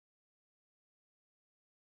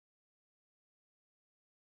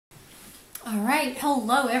All right,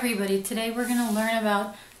 hello everybody. Today we're going to learn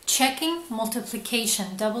about checking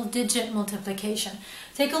multiplication, double-digit multiplication.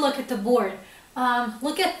 Take a look at the board.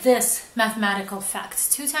 Look at this mathematical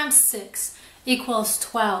fact. 2 times 6 equals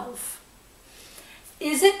 12.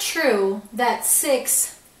 Is it true that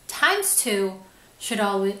 6 times 2 should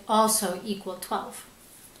also equal 12?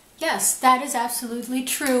 Yes, that is absolutely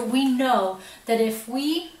true. We know that if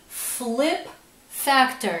we flip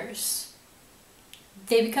factors,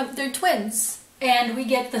 they're twins, and we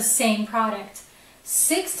get the same product.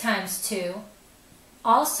 6 times 2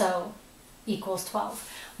 also equals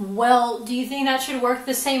 12. Well, do you think that should work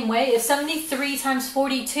the same way? If 73 times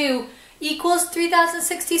 42 equals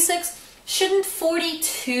 3066, shouldn't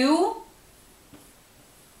 42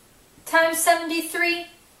 times 73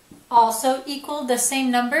 also equal the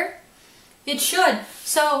same number? It should.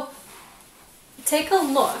 So take a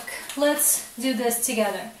look. Let's do this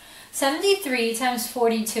together. 73 times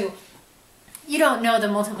 42. You don't know the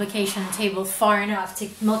multiplication table far enough to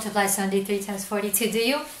multiply 73 times 42, do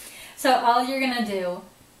you? So all you're going to do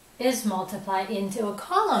is multiply into a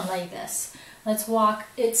column like this. Let's walk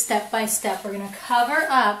it step by step. We're going to cover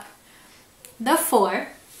up the 4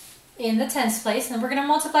 in the tens place, and we're going to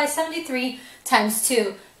multiply 73 times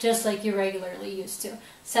 2, just like you regularly used to.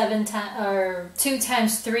 2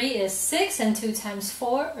 times 3 is 6, and 2 times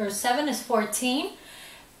 7 is 14.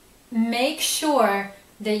 Make sure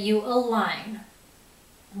that you align.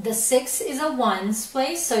 The 6 is a ones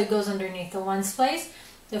place, so it goes underneath the ones place.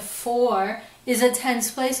 The 4 is a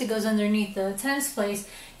tens place, it goes underneath the tens place.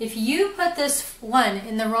 If you put this 1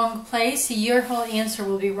 in the wrong place, your whole answer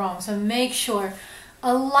will be wrong. So make sure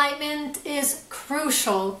alignment is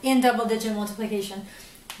crucial in double-digit multiplication.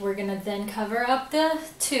 We're going to then cover up the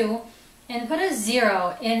 2 and put a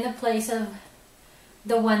 0 in the place of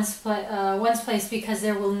the ones place, because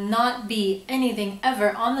there will not be anything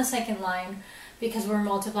ever on the second line because we're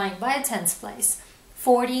multiplying by a tens place.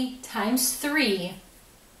 40 times 3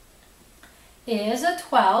 is a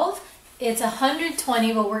 12. It's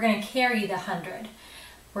 120, but we're going to carry the 100.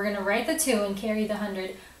 We're going to write the 2 and carry the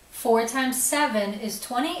 100. 4 times 7 is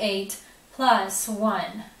 28 plus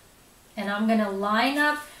 1. And I'm going to line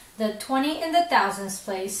up the 20 in the thousands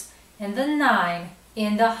place and the 9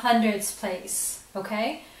 in the hundreds place.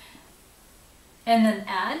 Okay? And then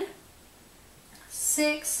add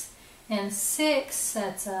 6 and 6,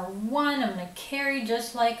 that's a 1. I'm going to carry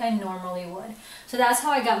just like I normally would. So that's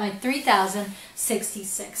how I got my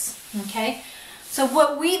 3066. Okay? So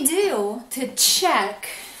what we do to check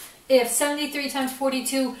if 73 times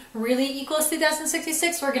 42 really equals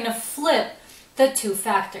 3066, we're going to flip the two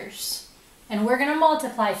factors. And we're going to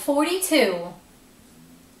multiply 42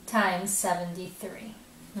 times 73.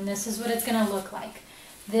 And this is what it's going to look like.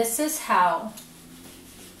 This is how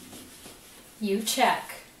you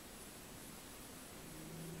check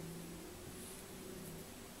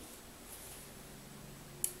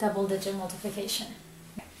double-digit multiplication.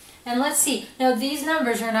 And let's see. Now these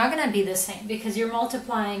numbers are not going to be the same because you're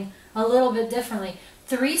multiplying a little bit differently.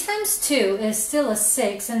 3 times 2 is still a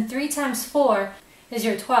 6, and 3 times 4 is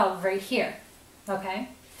your 12 right here. Okay?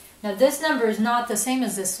 Now this number is not the same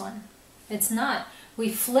as this one. It's not. We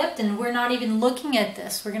flipped and we're not even looking at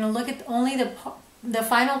this. We're going to look at only the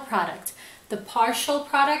final product. The partial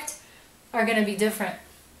product are going to be different.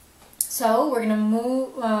 So we're going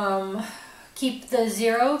to keep the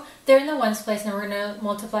 0 there in the ones place. Now we're going to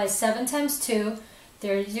multiply 7 times 2.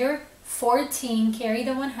 There's your 14. Carry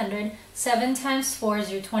the 100. 7 times 4 is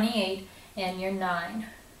your 28. And your 9.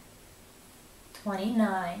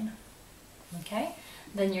 29. Okay?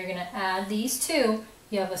 Then you're going to add these two.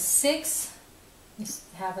 You have a 6. You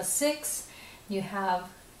have a 6, you have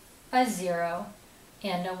a 0,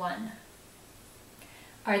 and a 1.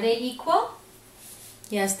 Are they equal?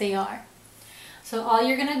 Yes, they are. So all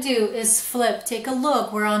you're going to do is flip. Take a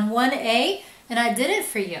look. We're on 1A, and I did it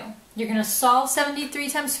for you. You're going to solve 73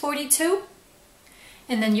 times 42,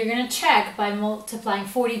 and then you're going to check by multiplying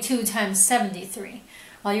 42 times 73.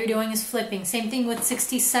 All you're doing is flipping. Same thing with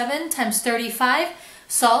 67 times 35.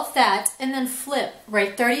 Solve that, and then flip.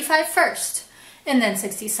 Write 35 first. And then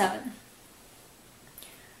 67.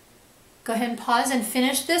 Go ahead and pause and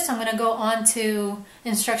finish this. I'm going to go on to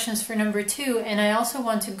instructions for number 2, and I also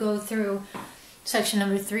want to go through section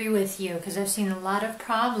number 3 with you because I've seen a lot of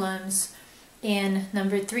problems in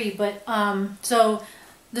number 3. But so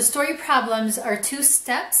the story problems are 2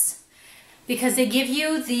 steps because they give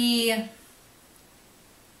you the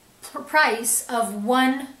price of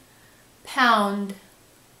 1 pound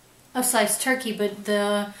of sliced turkey, but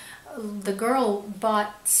the girl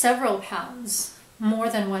bought several pounds, more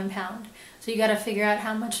than 1 pound. So you got to figure out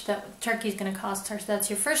how much that turkey is going to cost her. So that's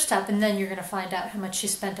your first step, and then you're going to find out how much she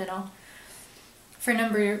spent in all. For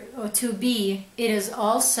number 2b, it is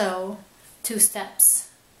also 2 steps.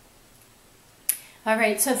 All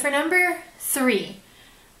right, so for number 3,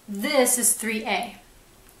 this is 3a.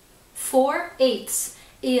 4/8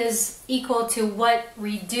 is equal to what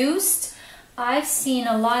reduced? I've seen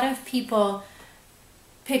a lot of people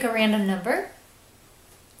pick a random number,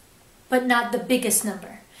 but not the biggest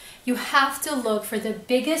number. You have to look for the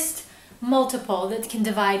biggest multiple that can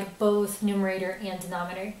divide both numerator and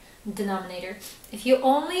denominator. If you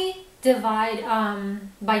only divide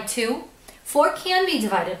by 2, 4 can be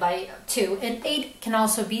divided by 2, and 8 can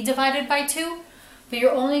also be divided by 2, but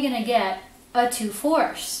you're only going to get a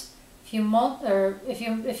 2/4.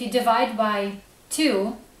 If you divide by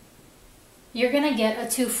 2, you're going to get a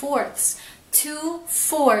 2/4.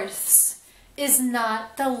 2/4 is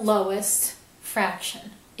not the lowest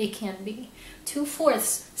fraction it can be.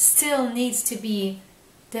 2/4 still needs to be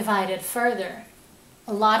divided further.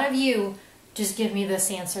 A lot of you just give me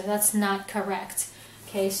this answer. That's not correct.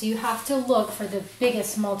 Okay, so you have to look for the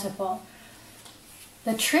biggest multiple.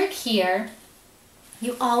 The trick here,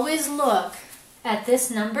 you always look at this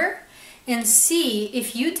number and see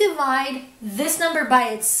if you divide this number by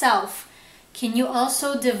itself, can you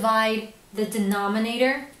also divide the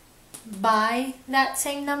denominator by that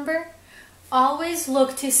same number? Always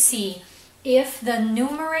look to see if the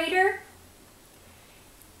numerator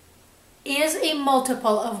is a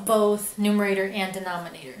multiple of both numerator and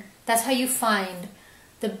denominator. That's how you find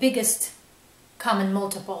the biggest common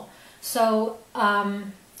multiple. So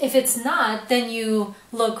if it's not, then you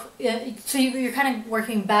look, so you're kind of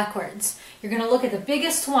working backwards. You're going to look at the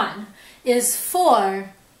biggest one. Is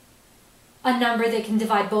 4 a number that can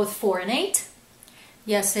divide both 4 and 8?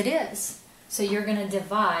 Yes, it is. So you're going to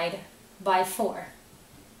divide by 4.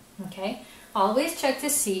 Okay? Always check to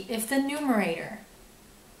see if the numerator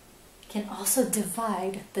can also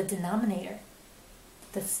divide the denominator.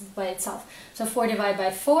 That's by itself. So 4 divided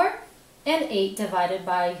by 4 and 8 divided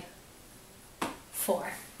by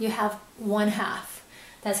 4. You have 1/2.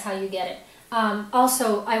 That's how you get it.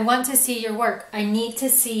 Also, I want to see your work. I need to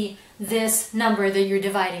see this number that you're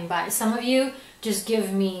dividing by. Some of you just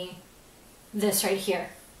give me this right here.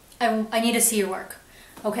 I need to see your work.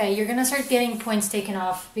 Okay, you're going to start getting points taken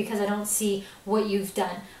off because I don't see what you've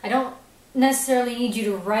done. I don't necessarily need you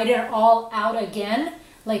to write it all out again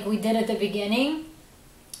like we did at the beginning.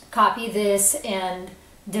 Copy this and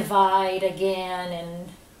divide again and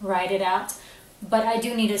write it out. But I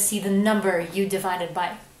do need to see the number you divided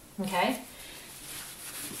by. Okay?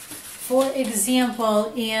 For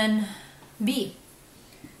example, in B,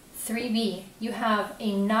 3b, you have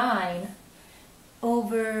a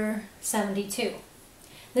 9/72.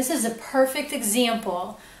 This is a perfect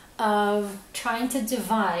example of trying to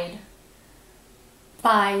divide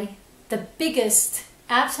by the biggest,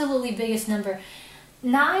 absolutely biggest number.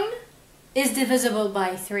 9 is divisible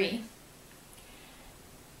by 3.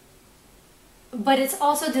 But it's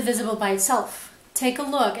also divisible by itself. Take a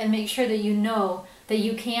look and make sure that you know that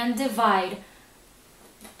you can divide.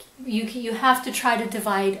 You have to try to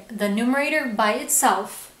divide the numerator by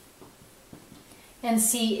itself and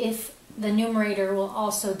see if the numerator will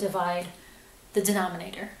also divide the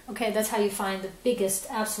denominator. Okay, that's how you find the biggest,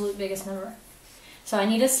 absolute biggest number. So I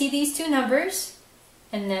need to see these two numbers,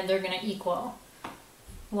 and then they're going to equal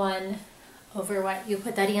 1 over what? You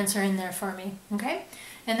put that answer in there for me, okay?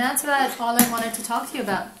 And that's about all I wanted to talk to you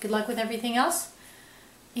about. Good luck with everything else.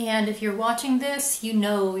 And if you're watching this, you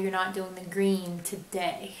know you're not doing the green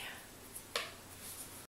today.